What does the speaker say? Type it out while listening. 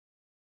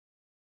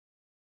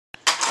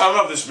I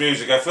love this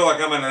music. I feel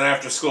like I'm in an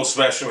after-school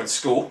special in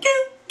school.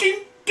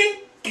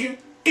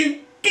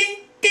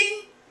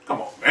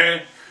 Come on,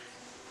 man.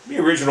 Be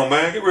original,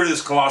 man. Get rid of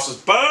this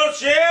Colossus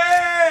bullshit!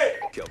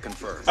 Kill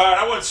confirmed. Alright,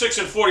 I went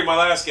 6-40 my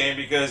last game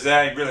because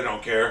I really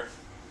don't care.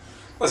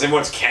 Unless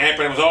everyone's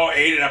camping, it was all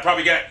 8, and I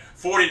probably got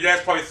 40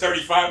 deaths, probably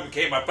 35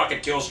 became my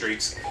fucking kill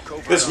streaks.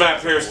 This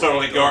map here is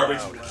totally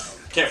garbage.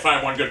 Can't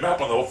find one good map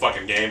on the whole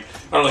fucking game.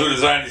 I don't know who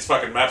designed these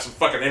fucking maps. I'm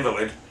fucking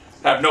invalid.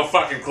 I have no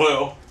fucking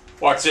clue.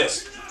 Watch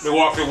this. Let me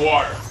walk through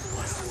water.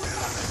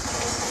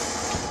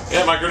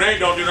 Yeah, my grenade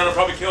don't do nothing. I'll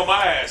probably kill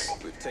my ass.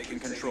 We've taken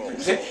control. You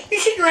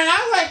shouldn't run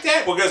out like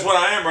that. Well, guess what?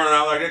 I am running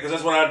out like that because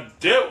that's what I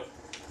do.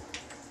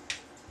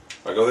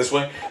 If I go this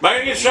way, am I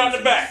gonna get shot in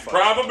the back?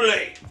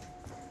 Probably.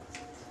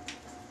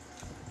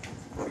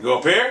 I'm gonna go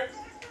up here.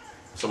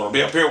 Someone will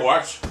be up here.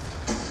 Watch.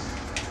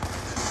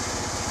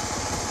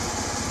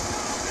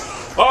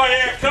 Oh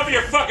yeah, cover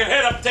your fucking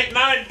head up and take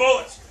 9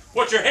 bullets.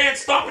 What's your hand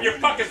stopping your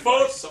fucking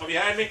bullets? Someone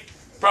behind me?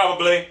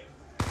 Probably.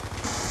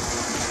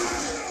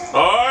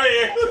 Oh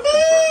yeah.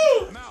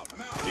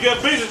 You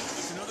got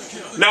business.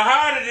 Now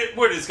how did it,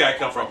 where did this guy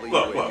come from?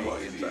 Look.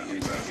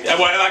 Yeah,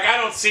 well, like I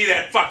don't see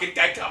that fucking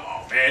guy. Come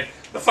on, man.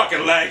 The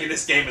fucking lag in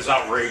this game is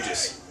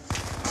outrageous.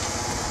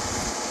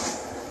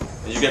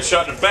 And you get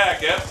shot in the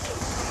back, yeah?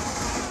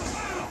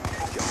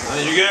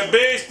 And you get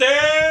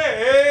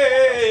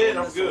beasted.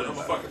 I'm good. I'm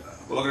a fucking.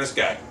 Look at this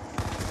guy.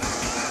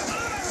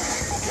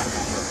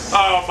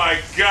 Oh my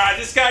god,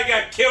 this guy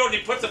got killed and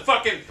he puts the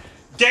fucking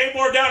game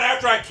board down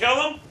after I kill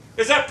him?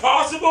 Is that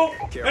possible?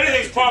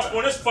 Anything's possible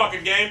in this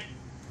fucking game.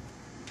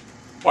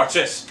 Watch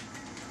this.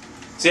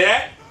 See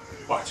that?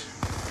 Watch.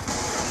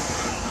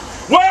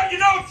 Well, you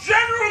know,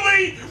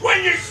 generally,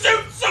 when you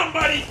shoot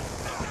somebody,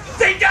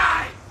 they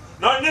die.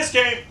 Not in this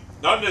game.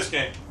 Not in this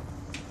game.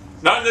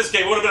 Not in this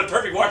game. It would have been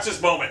perfect. Watch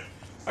this moment.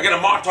 I got a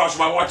montage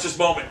while I watch this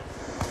moment.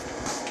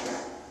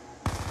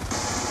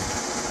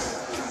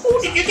 Oh,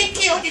 did you get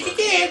killed? Did you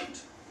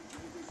get?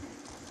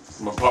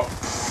 I'm gonna pop.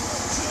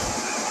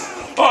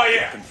 Oh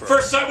yeah.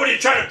 First time, what are you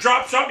trying to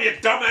drop shot me, you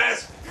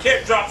dumbass?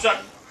 Can't drop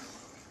shot.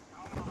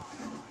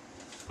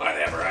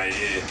 Whatever,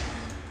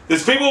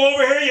 there's people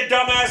over here, you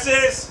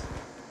dumbasses.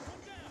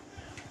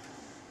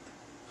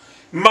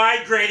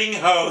 Migrating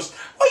host.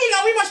 Well, you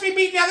know, we must be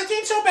beating the other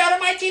team so bad,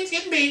 and my team's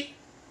getting beat.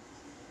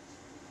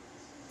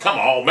 Come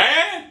on,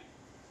 man.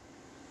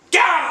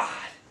 God.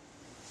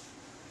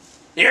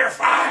 You're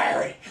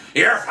fired.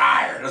 You're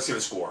fired. Let's see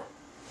the score.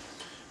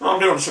 Well, I'm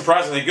doing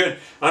surprisingly good.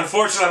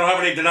 Unfortunately, I don't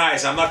have any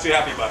denies. I'm not too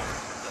happy about it.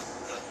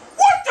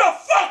 What the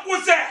fuck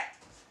was that?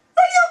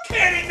 Are you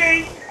kidding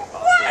me?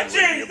 What?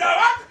 Jeez, no,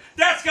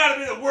 that's got to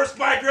be the worst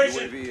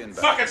migration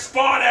fucking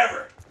spawn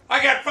ever. I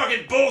got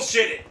fucking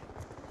bullshitted.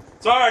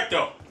 It's alright,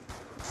 though.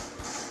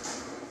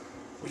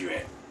 Where you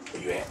at?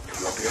 Where you at?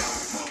 You up here?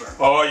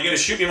 Oh, you gonna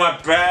shoot me in my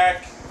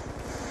back?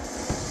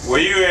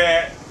 Where you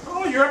at?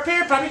 Oh, you're up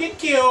here. Probably getting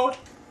killed.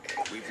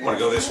 I want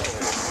to go this way.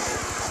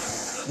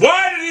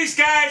 Why do these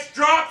guys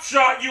drop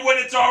shot you when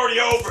it's already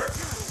over?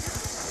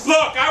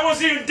 Look, I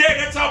wasn't even dead.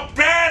 That's how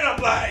bad I'm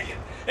lagging.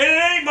 And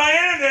it ain't my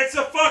internet. It's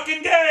a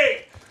fucking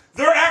game.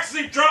 They're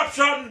actually drop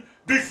shotting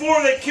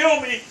before they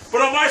kill me,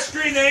 but on my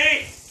screen they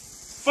ain't.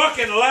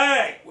 Fucking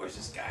lag. Where's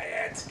this guy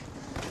at?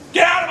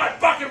 Get out of my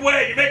fucking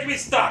way. You're making me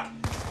stuck.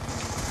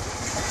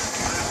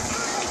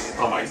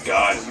 Oh my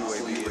god.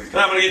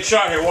 I'm gonna get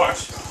shot here.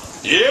 Watch.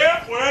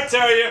 Yep, what I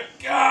tell you.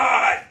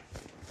 God.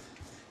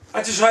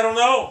 I don't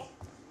know.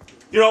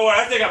 You know what?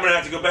 I think I'm going to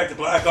have to go back to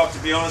Black Ops,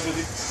 to be honest with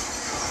you.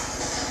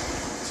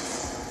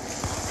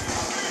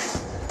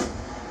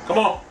 Come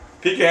on.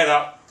 Peek your head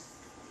out.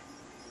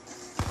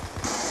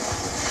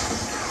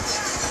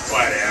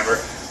 Whatever.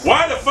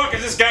 Why the fuck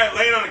is this guy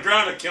laying on the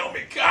ground to kill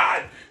me?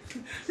 God.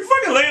 You're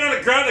fucking laying on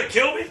the ground to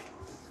kill me?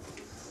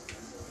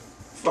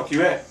 Fuck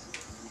you at?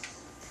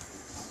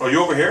 Oh,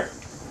 you over here?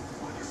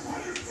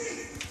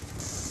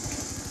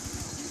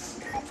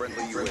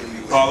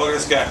 Oh, look at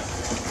this guy.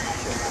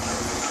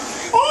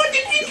 Oh,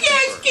 did you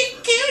guys get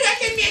killed? I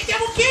can be a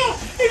double kill.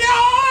 You know,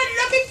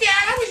 look at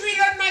that. I was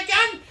reloading my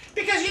gun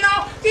because, you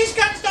know, these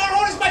guns don't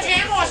hold as much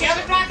ammo as the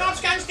other Black Ops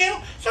guns do.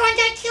 So I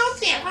got killed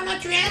there. I'm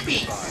not too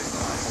happy.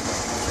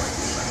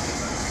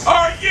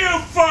 Oh, you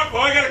fuck.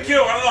 Well, I got a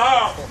kill. I don't know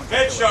how.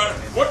 Headshot.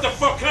 What the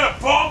fuck kind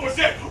of bomb was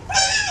that?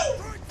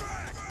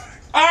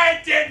 I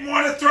didn't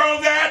want to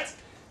throw that.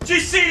 Did you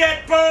see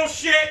that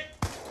bullshit?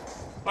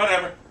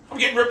 Whatever. I'm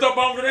getting ripped up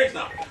bomb grenades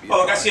now.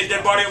 Oh, look, I see a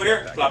dead body over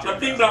here. Blah, blah,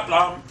 bing, blah,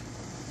 blah.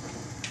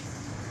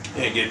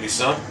 You ain't getting me,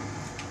 son.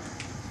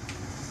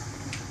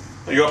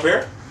 Are you up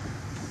here?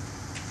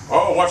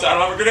 Oh, watch out. I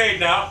don't have a grenade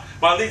now.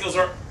 My lethals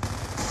are...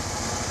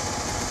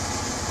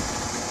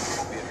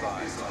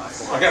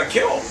 I got a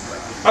kill.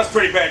 That's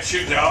pretty bad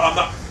shooting now. I'm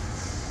not...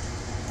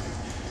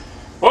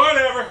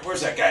 Whatever.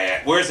 Where's that guy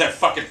at? Where's that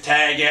fucking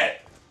tag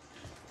at?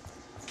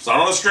 It's not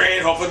on the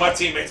screen. Hopefully my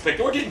teammates picked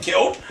it. We're getting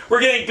killed. We're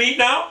getting beat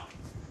now.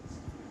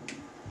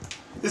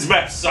 This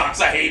map sucks.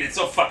 I hate it. It's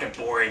so fucking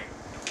boring.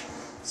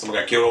 Someone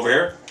got killed over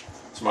here.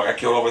 Someone got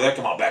killed over there.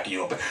 Come on, back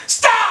you up.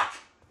 Stop!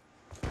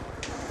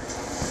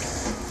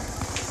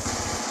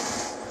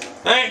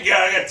 Thank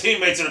God I got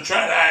teammates that are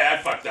trying to... I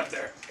fucked up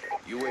there.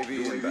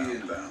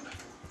 UAV inbound.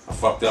 I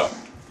fucked up.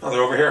 Oh,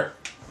 they're over here.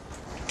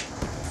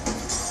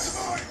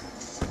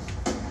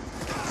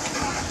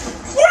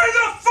 Where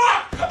the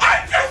fuck?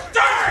 I just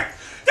died!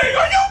 They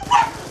go, you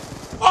fuck!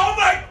 Oh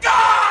my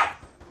God!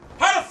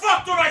 How the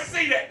fuck don't I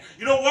see that?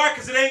 You know why?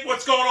 Because it ain't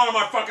what's going on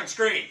my fucking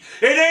screen.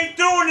 It ain't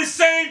doing the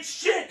same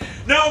shit.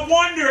 No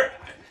wonder.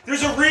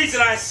 There's a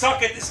reason I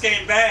suck at this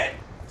game bad.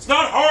 It's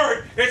not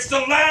hard. It's the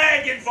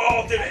lag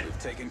involved in it. We've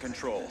taken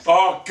control.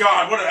 Oh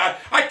God!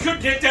 I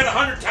couldn't hit that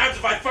 100 times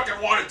if I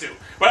fucking wanted to,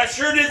 but I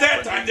sure did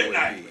that time, didn't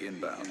I?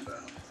 Inbound.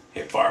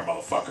 Hit fire,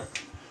 motherfucker.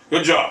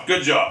 Good job.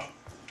 Good job.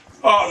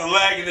 Oh, the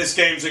lag in this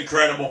game's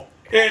incredible.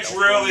 It's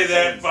really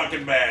that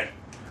fucking bad.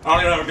 I don't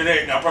even have a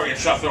grenade now. I'll probably get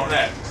shot throwing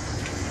that.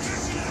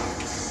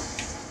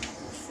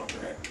 Fucker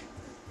heck.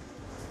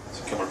 Does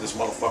he come with this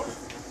motherfucker?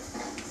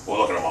 Well,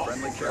 look at them all.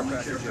 Friendly care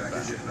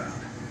package inbound.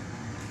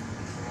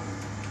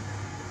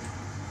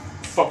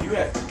 Fuck you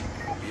at?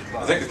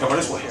 I think they're coming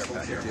this way.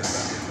 Package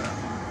inbound.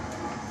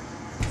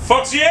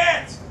 Fuck's he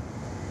at?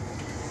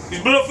 He's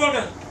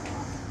motherfucker.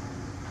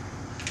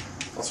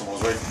 Thought someone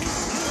was waiting.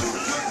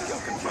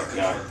 Oh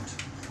God.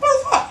 What the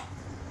fuck?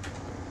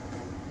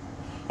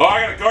 Oh,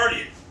 I got a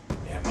guardian.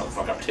 Yeah,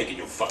 motherfucker, I'm taking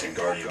your fucking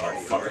guardian,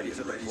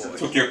 motherfucker.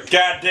 Took your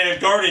goddamn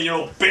guardian, you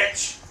little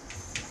bitch.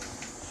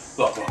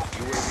 Look, look.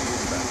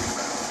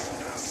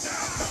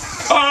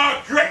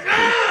 Oh, great!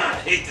 Ah, I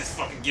hate this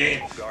fucking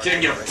game.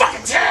 Can't get a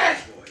fucking tag!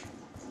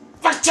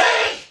 Fucking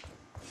tag!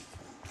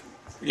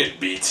 You're getting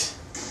beat.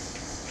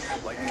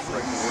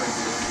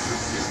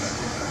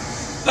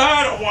 No,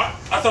 I don't want.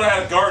 I thought I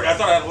had a guard. I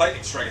thought I had a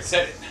lightning strike. It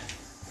said it.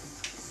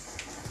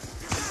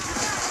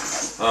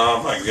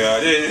 Oh my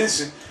God!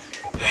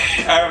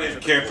 I don't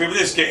even care, people.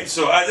 This game,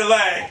 so the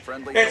lag.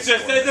 It's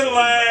just the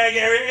lag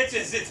area.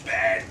 It's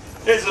bad.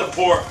 It's a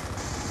poor.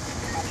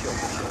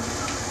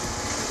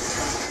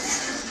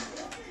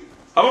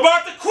 I'm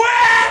about to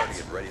quit!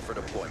 Get ready for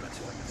deployment.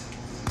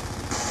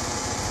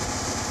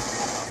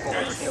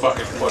 Yeah, you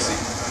fucking pussy.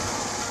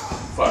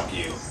 Fuck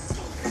you.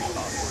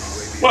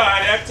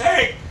 Why, that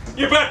tank?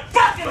 You got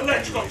fucking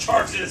electrical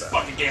charges in this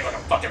fucking game like a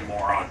fucking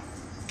moron.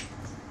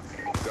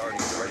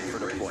 Guardian ready for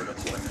deployment.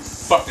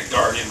 Fuck the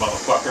Guardian,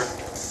 motherfucker.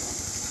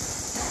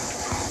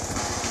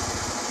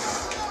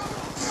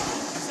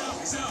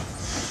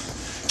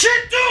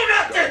 Can't do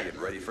nothing! Guardian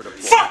ready for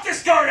deployment. Fuck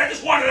this Guardian, I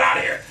just want it out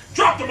of here.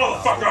 Drop the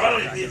motherfucker off. I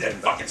don't even need that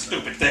fucking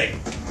stupid thing.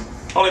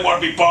 I only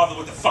want to be bothered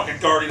with the fucking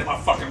Guardian in my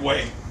fucking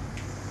way.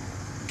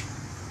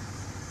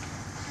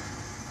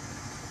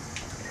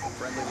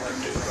 Friendly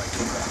lightning strike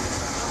inbound.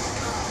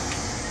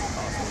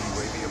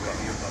 UAV above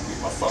you.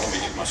 My fuck, let me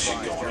get my shit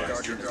going here.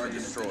 Guardian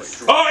has been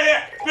destroyed. Oh yeah,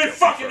 been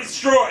fucking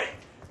destroyed.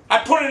 I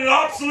put it in an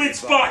obsolete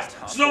spot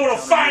so no one will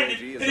find it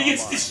and it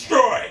gets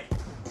destroyed.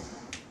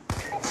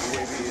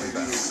 UAV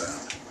inbound.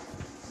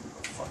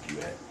 Fuck you,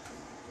 Ed.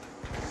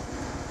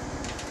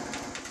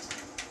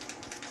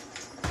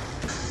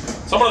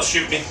 Someone will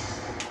shoot me.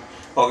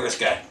 Oh, look at this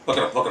guy. Look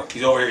at him, look at him.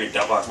 He's over here, you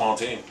double small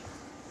team.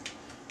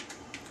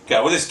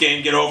 God, will this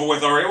game get over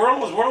with already? We're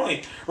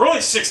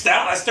only 6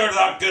 down. I started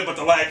out good, but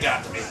the lag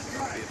got to me.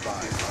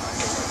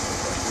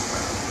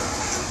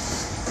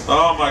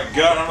 Oh my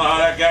God, I don't know how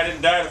that guy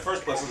didn't die in the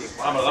first place.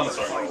 I'm gonna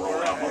start to roll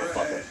out,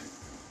 motherfucker.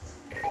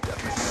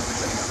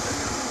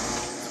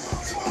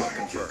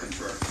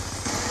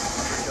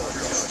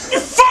 You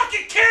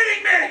fucking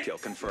kidding me? Kill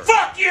confirmed.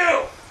 Fuck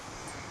you!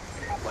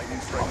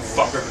 Lightning strike.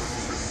 Fucker.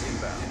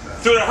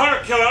 Inbound. Dude, a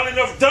hunter kill, I don't even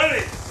know if I've done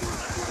it.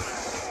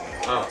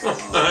 Oh.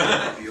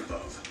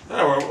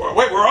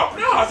 Wait, we're up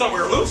now? I thought we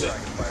were losing. I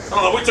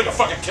don't know, we took a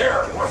fucking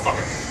terror. We're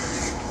fucking...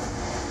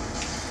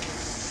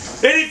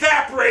 It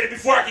evaporated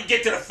before I could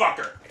get to the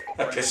fucker.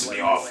 That pisses me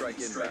off.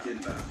 Strike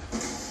inbound.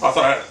 Oh, I thought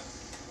I had a...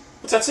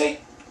 What's that say?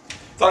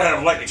 Thought I had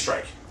a lightning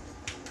strike.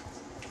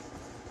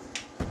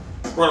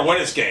 We're gonna win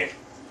this game.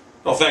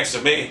 No thanks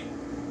to me.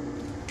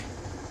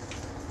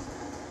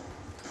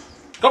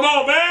 Come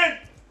on, man!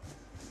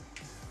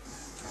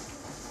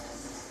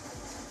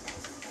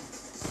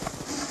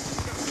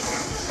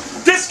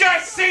 This guy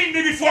seen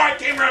me before I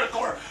came around the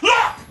corner.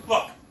 Look!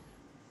 Look!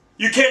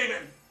 You can't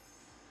even...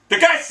 The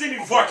guy seen me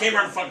before I came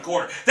around the fucking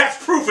corner. That's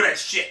proof of that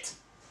shit.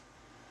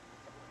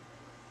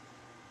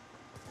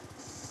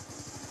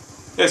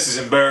 This is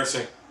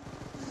embarrassing.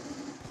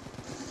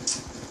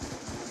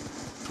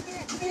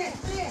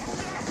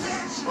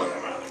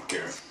 Whatever, I don't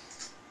care.